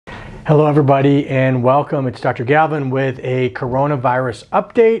Hello everybody and welcome. It's Dr. Galvin with a coronavirus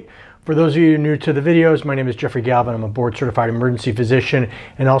update. For those of you new to the videos, my name is Jeffrey Galvin. I'm a board certified emergency physician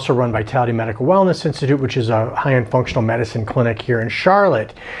and also run Vitality Medical Wellness Institute, which is a high-end functional medicine clinic here in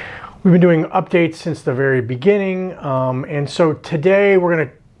Charlotte. We've been doing updates since the very beginning, and so today we're going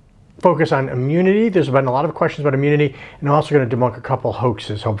to focus on immunity. There's been a lot of questions about immunity, and I'm also going to debunk a couple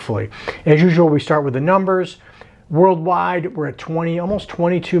hoaxes, hopefully. As usual, we start with the numbers. Worldwide, we're at almost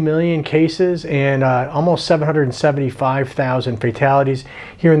 22 million cases and almost 775,000 fatalities.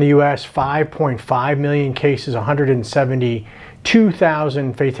 Here in the U.S., 5.5 million cases,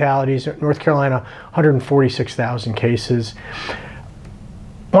 172,000 fatalities. North Carolina, 146,000 cases.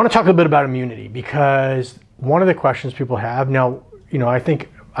 I want to talk a little bit about immunity because one of the questions people have now, I think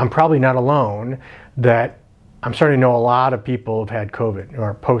I'm probably not alone that I'm starting to know a lot of people have had COVID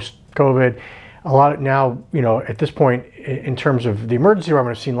or post-COVID. A lot now, at this point, in terms of the emergency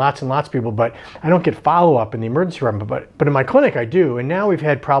department, I've seen lots and lots of people, but I don't get follow-up in the emergency department, but in my clinic I do. And now we've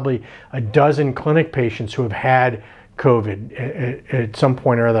had probably a dozen clinic patients who have had COVID at some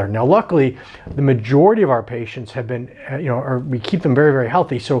point or other. Now, luckily, the majority of our patients have been, we keep them very, very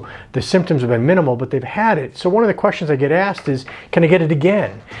healthy, so the symptoms have been minimal, but they've had it. So one of the questions I get asked is, can I get it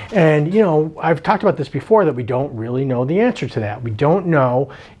again? And, I've talked about this before, that we don't really know the answer to that. We don't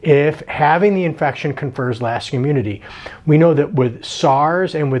know if having the infection confers lasting immunity. We know that with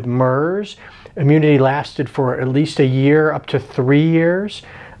SARS and with MERS, immunity lasted for at least a year, up to 3 years.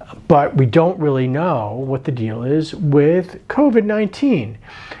 But we don't really know what the deal is with COVID-19.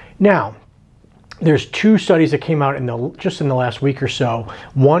 Now, there's two studies that came out just in the last week or so.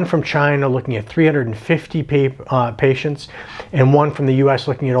 One from China looking at 350 patients, and one from the US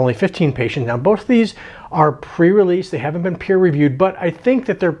looking at only 15 patients. Now, both of these are pre-release. They haven't been peer-reviewed, but I think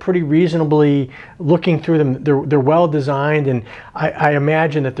that they're pretty reasonably looking through them. They're well designed, and I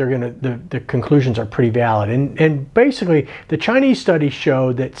imagine that the conclusions are pretty valid. And basically, the Chinese study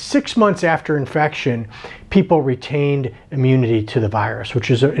showed that 6 months after infection, people retained immunity to the virus, which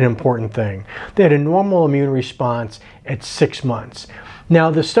is an important thing. They had a normal immune response at 6 months.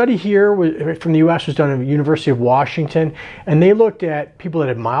 Now, the study here from the U.S. was done at the University of Washington, and they looked at people that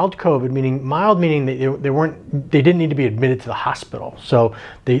had mild COVID, meaning they didn't need to be admitted to the hospital. So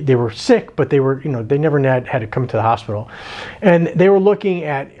they were sick, but they never had to come to the hospital. And they were looking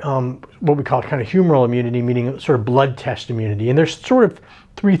at what we call kind of humoral immunity, meaning sort of blood test immunity. And there's sort of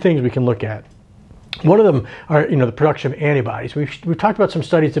three things we can look at. One of them are, the production of antibodies. We've talked about some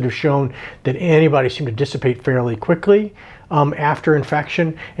studies that have shown that antibodies seem to dissipate fairly quickly after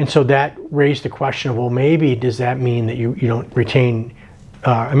infection, and so that raised the question of, well, maybe does that mean that you don't retain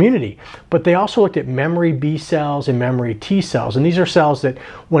immunity? But they also looked at memory B cells and memory T cells, and these are cells that,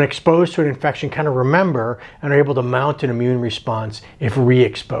 when exposed to an infection, kind of remember and are able to mount an immune response if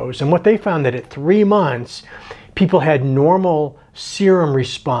re-exposed. And what they found that at 3 months, people had normal serum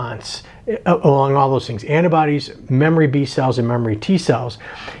response along all those things: antibodies, memory B cells, and memory T cells,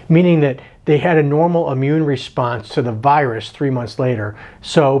 meaning that they had a normal immune response to the virus 3 months later.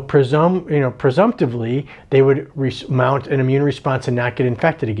 So presumptively, they would mount an immune response and not get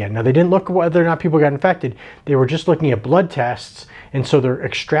infected again. Now, they didn't look at whether or not people got infected. They were just looking at blood tests, and so they're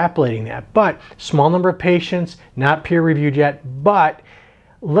extrapolating that. But small number of patients, not peer-reviewed yet, but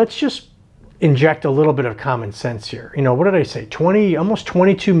let's just inject a little bit of common sense here. What did I say? Almost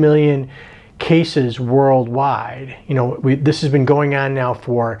 22 million cases worldwide. This has been going on now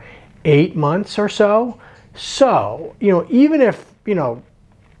for 8 months or so. So, even if,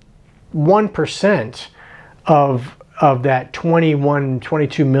 1% of that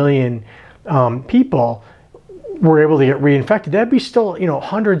 22 million people were able to get reinfected, that'd be still,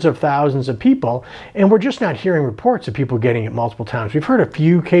 hundreds of thousands of people. And we're just not hearing reports of people getting it multiple times. We've heard a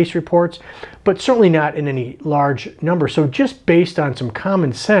few case reports, but certainly not in any large number. So just based on some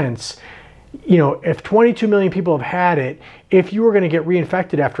common sense, if 22 million people have had it, if you were going to get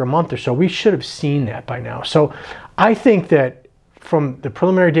reinfected after a month or so, we should have seen that by now. So I think that from the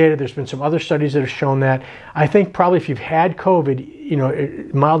preliminary data, there's been some other studies that have shown that. I think probably if you've had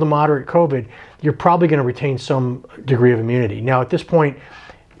COVID, mild to moderate COVID, you're probably going to retain some degree of immunity. Now, at this point,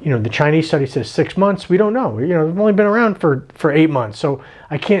 the Chinese study says 6 months. We don't know. We've only been around for 8 months. So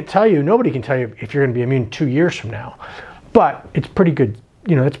I can't tell you, nobody can tell you if you're going to be immune 2 years from now. But it's pretty good,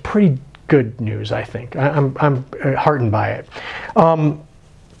 it's pretty good news, I think. I'm heartened by it.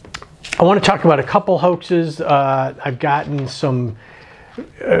 I want to talk about a couple hoaxes. I've gotten some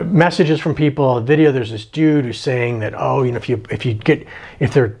messages from people. A video, there's this dude who's saying that,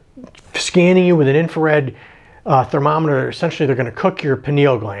 if they're scanning you with an infrared thermometer, essentially they're going to cook your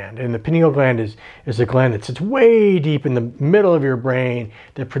pineal gland. And the pineal gland is a gland that sits way deep in the middle of your brain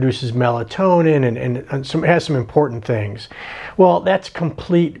that produces melatonin and has some important things. Well, that's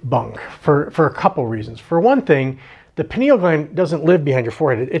complete bunk for a couple reasons. For one thing, the pineal gland doesn't live behind your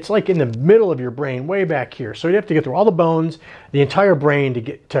forehead. It's like in the middle of your brain, way back here. So you have to get through all the bones, the entire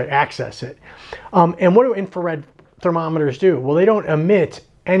brain to access it. And what do infrared thermometers do? Well, they don't emit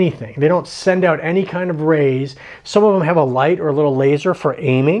anything. They don't send out any kind of rays. Some of them have a light or a little laser for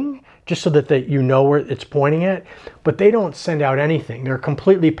aiming, just so that you know where it's pointing at, but they don't send out anything. They're a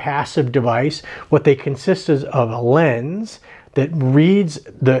completely passive device. What they consist is of a lens that reads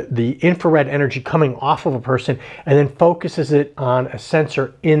the infrared energy coming off of a person and then focuses it on a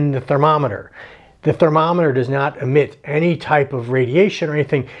sensor in the thermometer. The thermometer does not emit any type of radiation or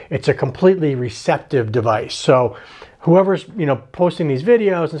anything. It's a completely receptive device. So whoever's posting these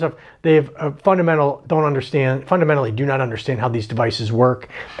videos and stuff, they've fundamentally do not understand how these devices work.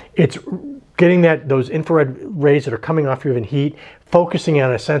 It's getting those infrared rays that are coming off you in heat, focusing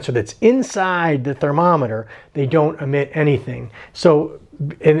on a sensor that's inside the thermometer. They don't emit anything. So,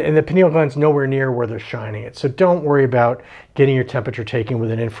 and the pineal gland's nowhere near where they're shining it. So don't worry about getting your temperature taken with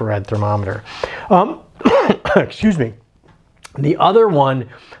an infrared thermometer. Excuse me. The other one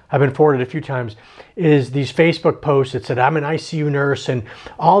I've been forwarded a few times is these Facebook posts that said, I'm an ICU nurse and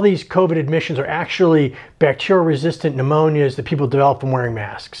all these COVID admissions are actually bacterial resistant pneumonias that people develop from wearing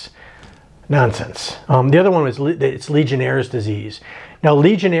masks. Nonsense. The other one was it's Legionnaire's disease. Now,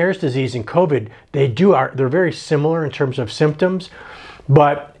 Legionnaire's disease and COVID, they're very similar in terms of symptoms,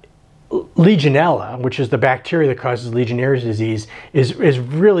 but Legionella, which is the bacteria that causes Legionnaire's disease, is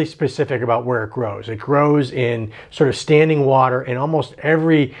really specific about where it grows. It grows in sort of standing water, and almost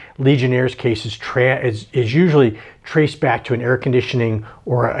every Legionnaire's case is usually traced back to an air conditioning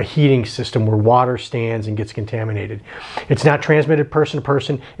or a heating system where water stands and gets contaminated. It's not transmitted person to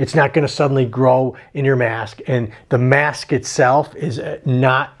person. It's not going to suddenly grow in your mask, and the mask itself is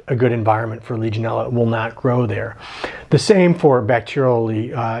not a good environment for Legionella. It will not grow there. The same for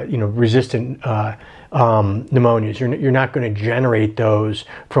bacterially resistant pneumonias. You're not going to generate those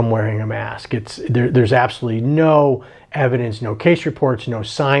from wearing a mask. There's absolutely no evidence, no case reports, no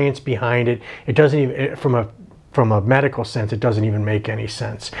science behind it. It doesn't even, from a medical sense, it doesn't even make any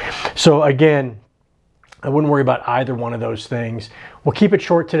sense. So again, I wouldn't worry about either one of those things. We'll keep it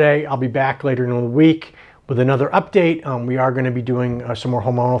short today. I'll be back later in the week with another update. We are going to be doing some more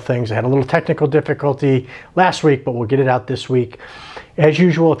hormonal things. I had a little technical difficulty last week, but we'll get it out this week. As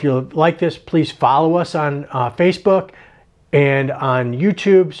usual, if you like this, please follow us on Facebook and on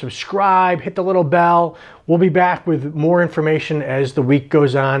YouTube. Subscribe, hit the little bell. We'll be back with more information as the week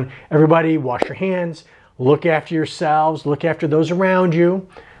goes on. Everybody, wash your hands. Look after yourselves, look after those around you,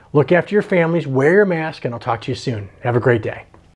 look after your families, wear your mask, and I'll talk to you soon. Have a great day.